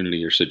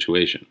opportunity or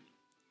situation.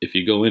 If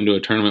you go into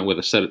a tournament with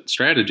a set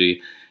strategy,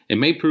 it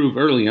may prove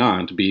early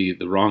on to be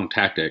the wrong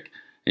tactic,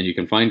 and you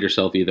can find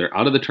yourself either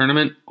out of the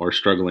tournament or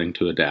struggling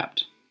to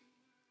adapt.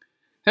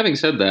 Having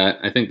said that,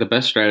 I think the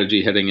best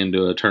strategy heading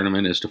into a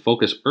tournament is to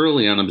focus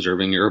early on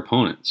observing your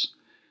opponents.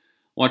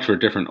 Watch for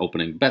different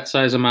opening bet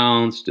size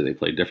amounts. Do they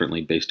play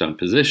differently based on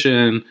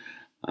position?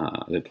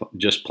 Are they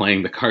just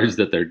playing the cards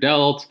that they're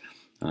dealt?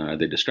 Are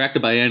they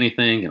distracted by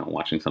anything?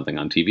 Watching something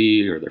on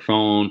TV or their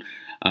phone,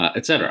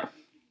 etc.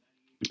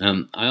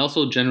 I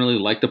also generally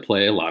like to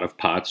play a lot of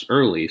pots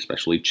early,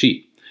 especially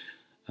cheap.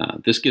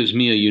 This gives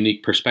me a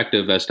unique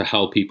perspective as to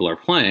how people are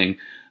playing,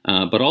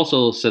 but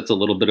also sets a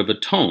little bit of a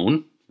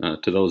tone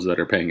to those that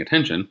are paying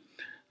attention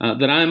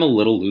that I'm a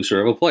little looser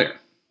of a player.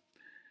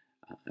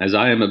 As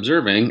I am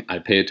observing, I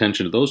pay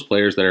attention to those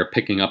players that are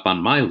picking up on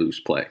my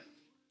loose play.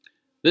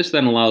 This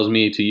then allows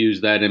me to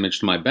use that image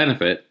to my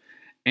benefit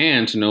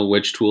and to know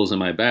which tools in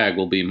my bag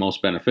will be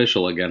most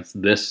beneficial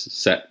against this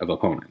set of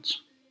opponents.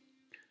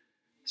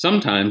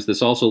 Sometimes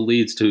this also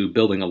leads to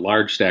building a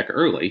large stack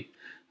early,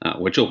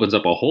 which opens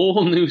up a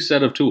whole new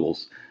set of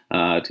tools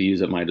to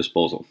use at my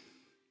disposal.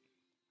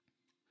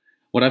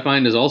 What I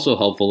find is also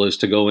helpful is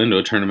to go into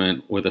a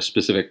tournament with a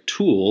specific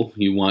tool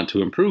you want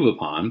to improve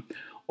upon,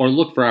 or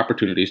look for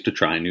opportunities to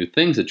try new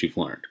things that you've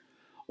learned,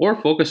 or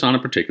focus on a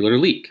particular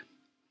leak.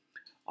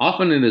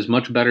 Often it is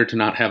much better to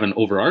not have an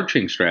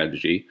overarching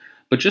strategy,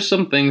 but just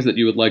some things that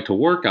you would like to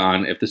work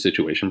on if the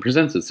situation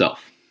presents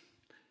itself.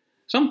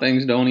 Some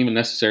things don't even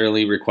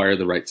necessarily require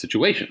the right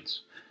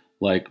situations,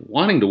 like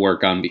wanting to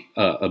work on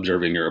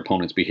observing your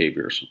opponent's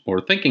behaviors, or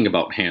thinking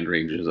about hand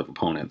ranges of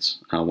opponents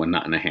when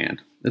not in a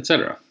hand,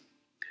 etc.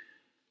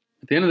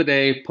 At the end of the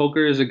day,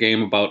 poker is a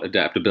game about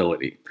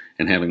adaptability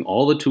and having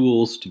all the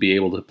tools to be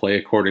able to play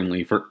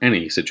accordingly for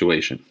any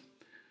situation.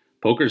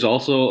 Poker is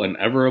also an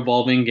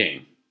ever-evolving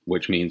game,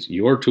 which means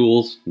your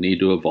tools need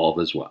to evolve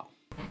as well.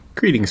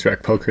 Greetings,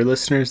 Rec Poker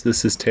listeners.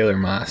 This is Taylor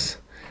Moss.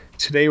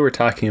 Today we're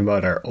talking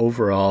about our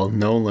overall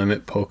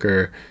no-limit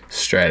poker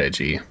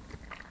strategy,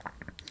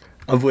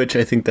 of which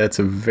I think that's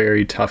a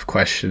very tough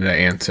question to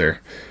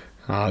answer.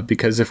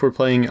 Because if we're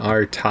playing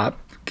our top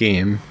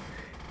game,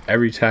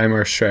 every time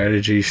our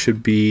strategy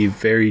should be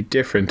very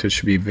different. It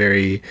should be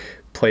very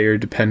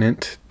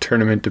player-dependent,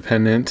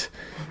 tournament-dependent,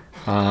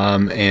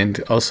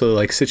 and also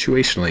like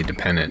situationally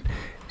dependent.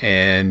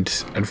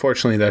 And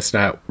unfortunately, that's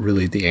not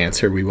really the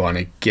answer we want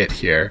to get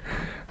here.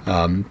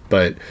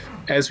 But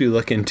as we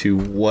look into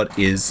what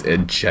is a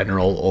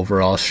general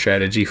overall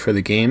strategy for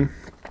the game,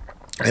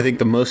 I think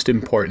the most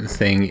important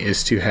thing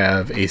is to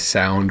have a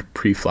sound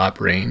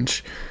pre-flop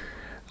range.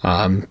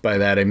 By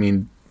that, I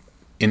mean,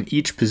 in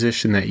each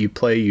position that you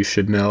play, you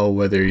should know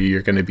whether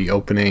you're going to be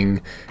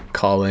opening,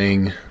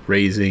 calling,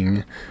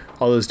 raising,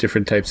 all those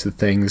different types of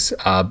things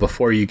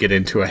before you get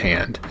into a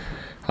hand.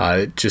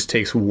 It just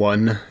takes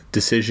one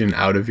decision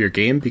out of your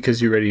game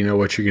because you already know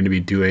what you're going to be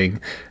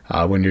doing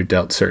when you're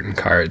dealt certain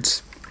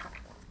cards.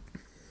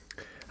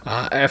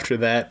 After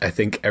that, I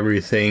think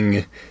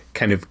everything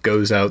kind of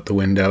goes out the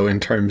window in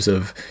terms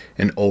of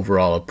an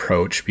overall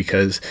approach,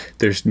 because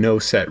there's no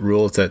set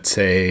rules that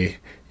say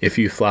if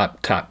you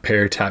flop top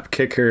pair, top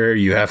kicker,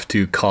 you have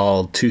to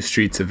call 2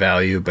 streets of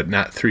value but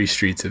not 3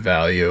 streets of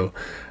value.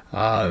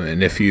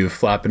 And if you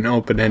flop an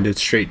open-ended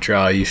straight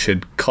draw, you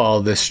should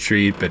call this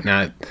street but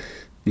not,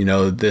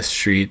 this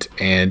street.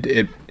 And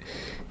it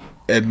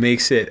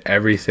makes it so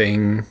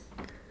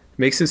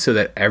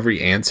that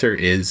every answer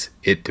is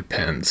it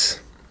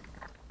depends.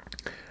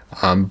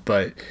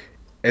 But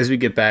as we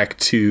get back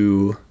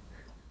to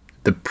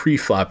the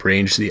pre-flop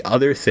range, the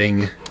other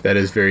thing that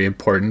is very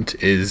important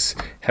is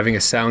having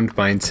a sound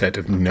mindset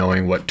of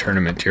knowing what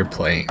tournament you're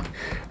playing.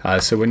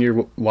 So when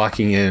you're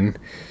walking in,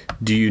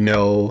 do you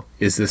know,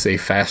 is this a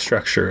fast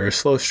structure or a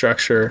slow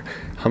structure?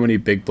 How many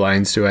big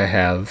blinds do I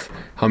have?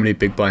 How many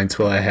big blinds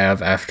will I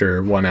have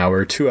after 1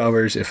 hour, 2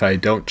 hours if I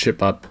don't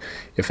chip up,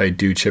 if I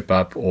do chip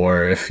up,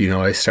 or if,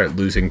 I start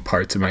losing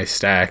parts of my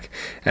stack?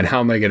 And how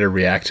am I going to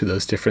react to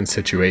those different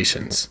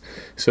situations?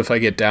 So if I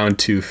get down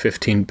to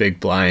 15 big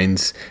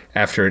blinds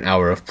after an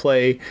hour of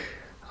play,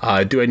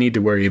 do I need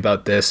to worry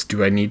about this?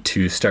 Do I need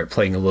to start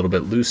playing a little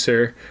bit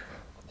looser?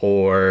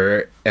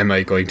 Or am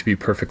I going to be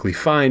perfectly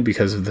fine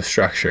because of the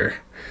structure?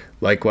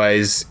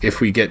 Likewise,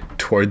 if we get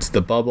towards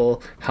the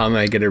bubble, how am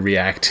I going to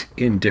react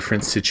in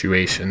different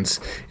situations?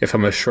 If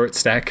I'm a short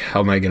stack, how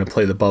am I going to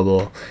play the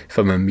bubble? If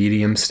I'm a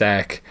medium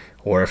stack,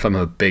 or if I'm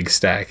a big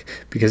stack?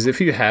 Because if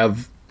you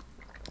have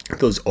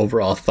those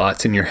overall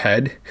thoughts in your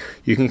head,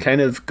 you can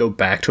kind of go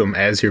back to them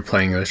as you're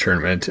playing the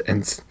tournament,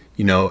 and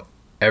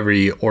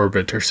every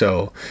orbit or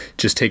so,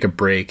 just take a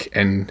break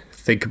and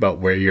think about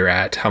where you're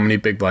at. How many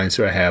big blinds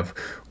do I have?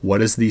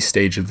 What is the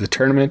stage of the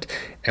tournament?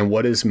 And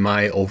what is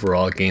my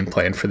overall game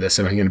plan for this?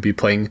 Am I going to be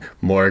playing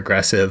more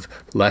aggressive,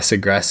 less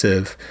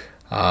aggressive?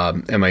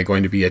 Am I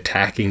going to be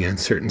attacking in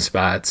certain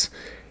spots?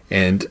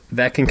 And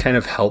that can kind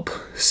of help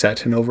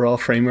set an overall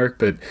framework.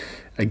 But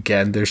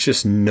again, there's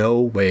just no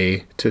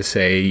way to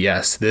say,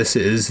 yes, this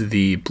is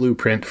the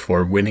blueprint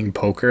for winning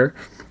poker,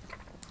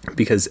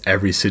 because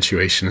every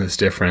situation is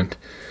different.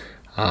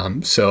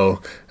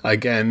 So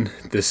again,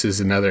 this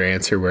is another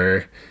answer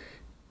where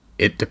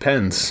it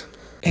depends.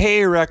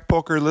 Hey, Rec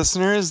Poker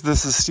listeners,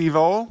 this is Steve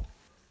O.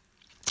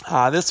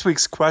 This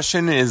week's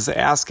question is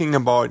asking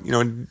about,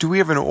 do we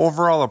have an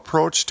overall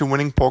approach to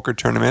winning poker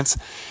tournaments,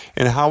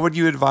 and how would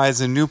you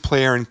advise a new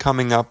player in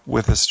coming up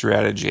with a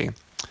strategy?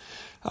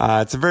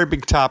 It's a very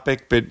big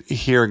topic, but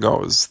here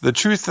goes. The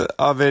truth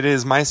of it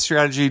is my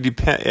strategy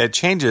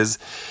changes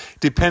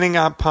depending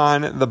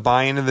upon the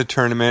buy-in of the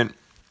tournament,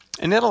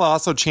 and it'll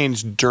also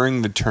change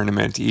during the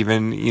tournament,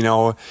 even,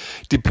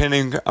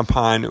 depending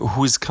upon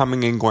who's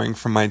coming and going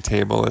from my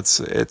table.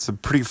 It's a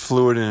pretty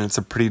fluid and it's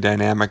a pretty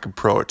dynamic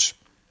approach.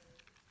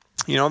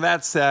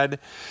 That said,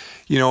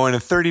 in a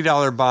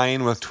 $30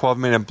 buy-in with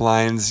 12-minute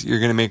blinds, you're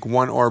going to make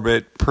 1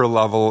 orbit per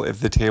level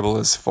if the table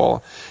is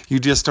full. You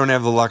just don't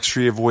have the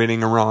luxury of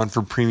waiting around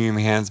for premium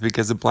hands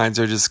because the blinds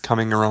are just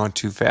coming around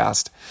too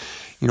fast.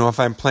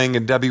 If I'm playing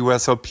a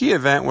WSOP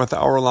event with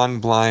hour-long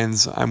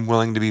blinds, I'm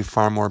willing to be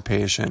far more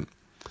patient.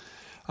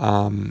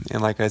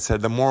 And like I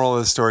said, the moral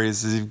of the story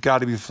is you've got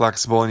to be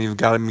flexible and you've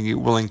got to be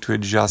willing to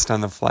adjust on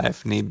the fly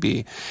if need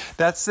be.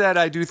 That said,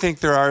 I do think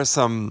there are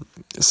some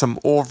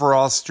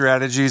overall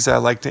strategies I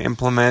like to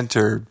implement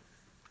or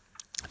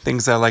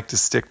things I like to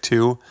stick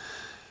to.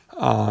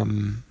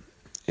 And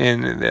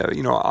and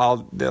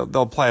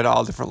they'll apply it to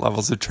all different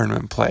levels of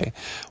tournament play.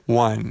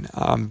 One,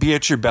 be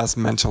at your best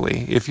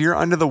mentally. If you're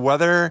under the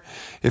weather,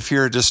 if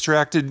you're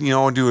distracted,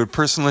 due to a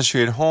personal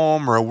issue at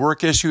home or a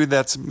work issue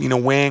that's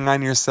weighing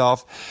on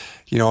yourself,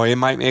 it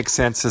might make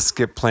sense to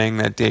skip playing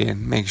that day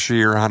and make sure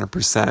you're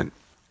 100%.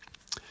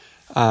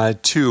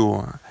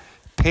 2,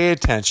 pay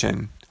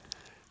attention.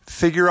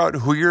 Figure out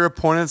who your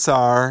opponents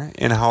are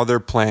and how they're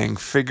playing.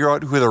 Figure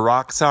out who the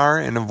rocks are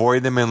and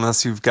avoid them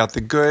unless you've got the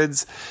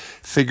goods.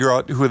 Figure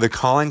out who the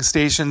calling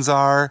stations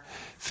are.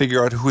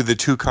 Figure out who the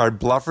 2-card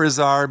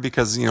bluffers are,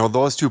 because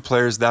those 2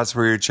 players, that's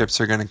where your chips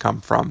are going to come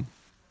from.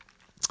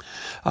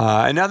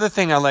 Another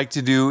thing I like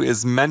to do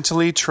is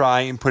mentally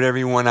try and put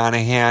everyone on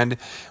a hand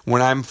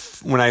when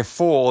I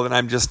fold and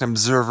I'm just an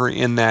observer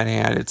in that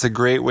hand. It's a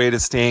great way to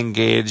stay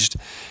engaged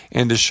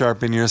and to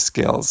sharpen your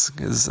skills,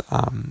 because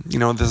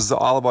this is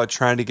all about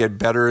trying to get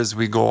better as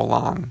we go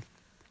along.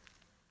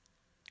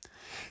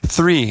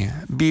 3,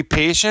 be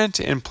patient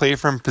and play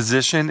from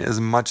position as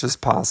much as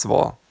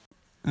possible.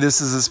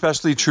 This is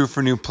especially true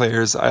for new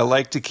players. I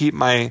like to keep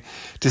my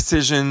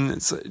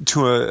decisions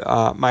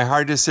my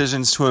hard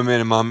decisions to a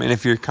minimum. And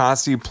if you're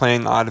constantly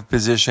playing out of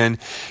position,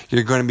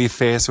 you're going to be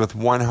faced with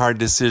one hard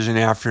decision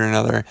after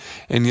another,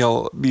 and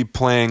you'll be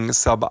playing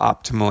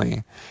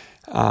suboptimally.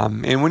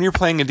 And when you're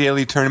playing a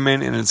daily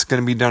tournament and it's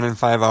going to be done in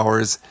 5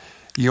 hours,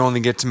 you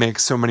only get to make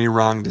so many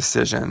wrong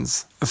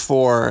decisions.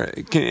 4,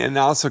 and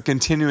also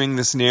continuing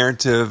this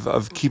narrative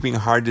of keeping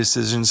hard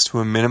decisions to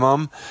a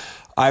minimum,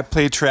 I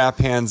play trap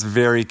hands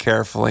very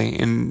carefully,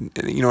 and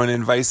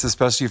advice,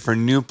 especially for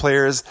new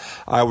players,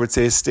 I would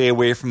say stay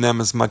away from them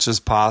as much as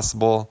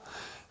possible.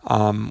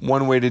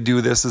 One way to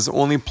do this is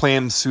only play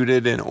them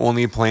suited and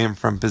only play them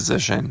from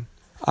position.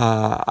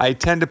 I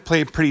tend to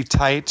play pretty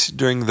tight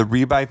during the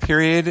rebuy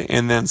period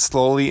and then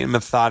slowly and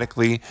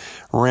methodically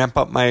ramp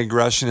up my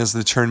aggression as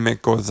the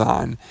tournament goes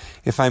on.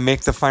 If I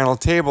make the final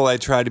table, I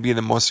try to be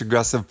the most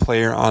aggressive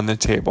player on the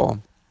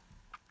table,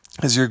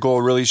 as your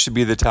goal really should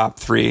be the top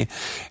 3.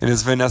 And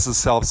as Vanessa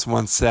Selps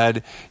once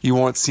said, you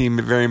won't see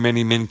very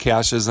many min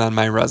caches on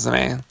my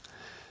resume.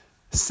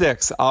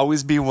 6,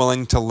 always be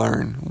willing to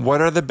learn.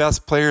 What are the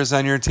best players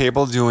on your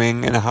table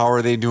doing, and how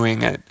are they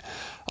doing it?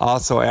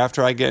 Also,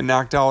 after I get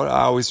knocked out,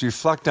 I always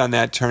reflect on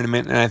that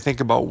tournament and I think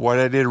about what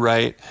I did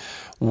right,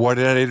 what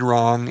I did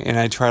wrong, and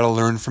I try to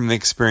learn from the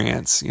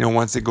experience.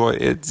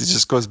 It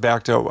just goes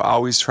back to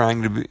always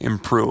trying to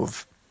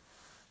improve.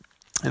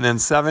 And then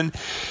 7,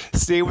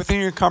 stay within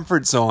your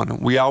comfort zone.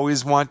 We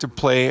always want to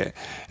play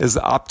as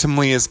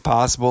optimally as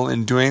possible,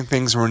 and doing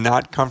things we're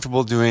not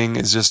comfortable doing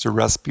is just a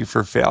recipe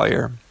for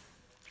failure.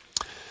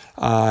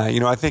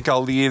 I think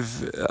I'll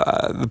leave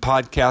the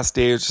podcast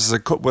day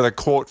with a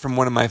quote from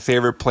one of my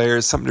favorite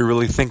players, something to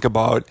really think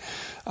about,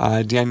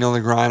 Daniel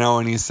Negreanu,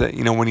 and he said,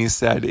 when he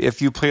said,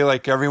 "If you play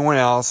like everyone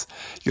else,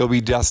 you'll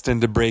be destined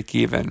to break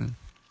even."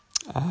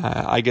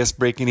 I guess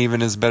breaking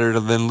even is better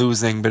than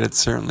losing, but it's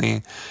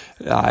certainly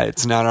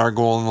it's not our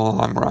goal in the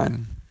long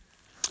run.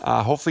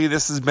 Hopefully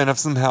this has been of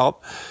some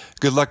help.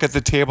 Good luck at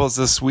the tables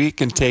this week,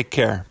 and take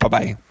care.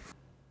 Bye-bye.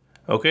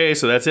 Okay,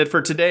 so that's it for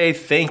today.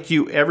 Thank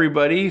you,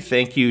 everybody.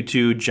 Thank you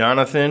to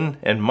Jonathan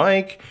and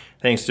Mike.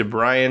 Thanks to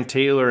Brian,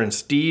 Taylor, and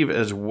Steve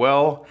as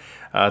well.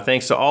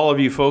 Thanks to all of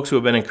you folks who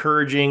have been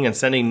encouraging and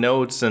sending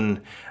notes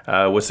and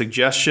with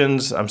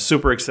suggestions. I'm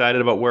super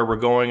excited about where we're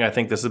going. I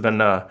think this has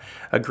been a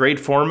great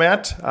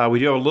format. We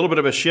do have a little bit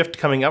of a shift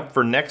coming up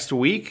for next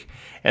week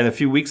and the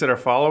few weeks that are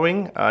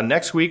following.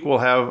 Next week, we'll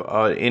have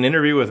an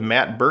interview with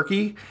Matt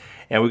Berkey,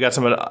 and we've got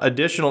some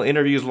additional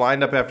interviews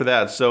lined up after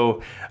that.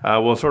 So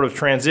we'll sort of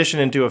transition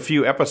into a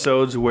few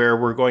episodes where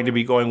we're going to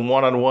be going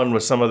one-on-one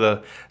with some of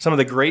the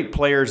great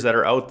players that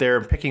are out there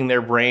and picking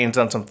their brains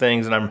on some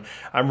things, and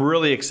I'm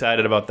really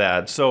excited about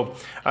that. So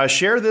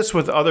share this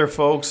with other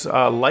folks.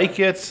 Like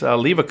it,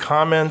 leave a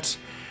comment,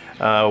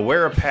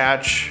 wear a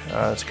patch,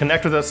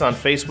 connect with us on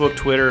Facebook,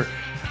 Twitter,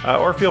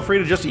 or feel free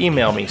to just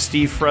email me,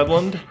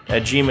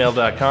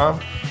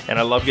 stevefredlund@gmail.com. And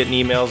I love getting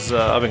emails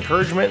of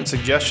encouragement and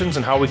suggestions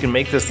and how we can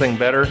make this thing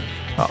better.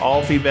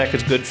 All feedback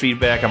is good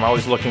feedback. I'm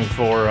always looking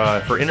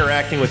for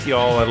interacting with you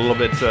all at a little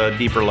bit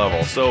deeper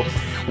level. So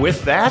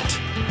with that,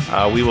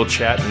 we will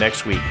chat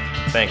next week.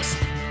 Thanks.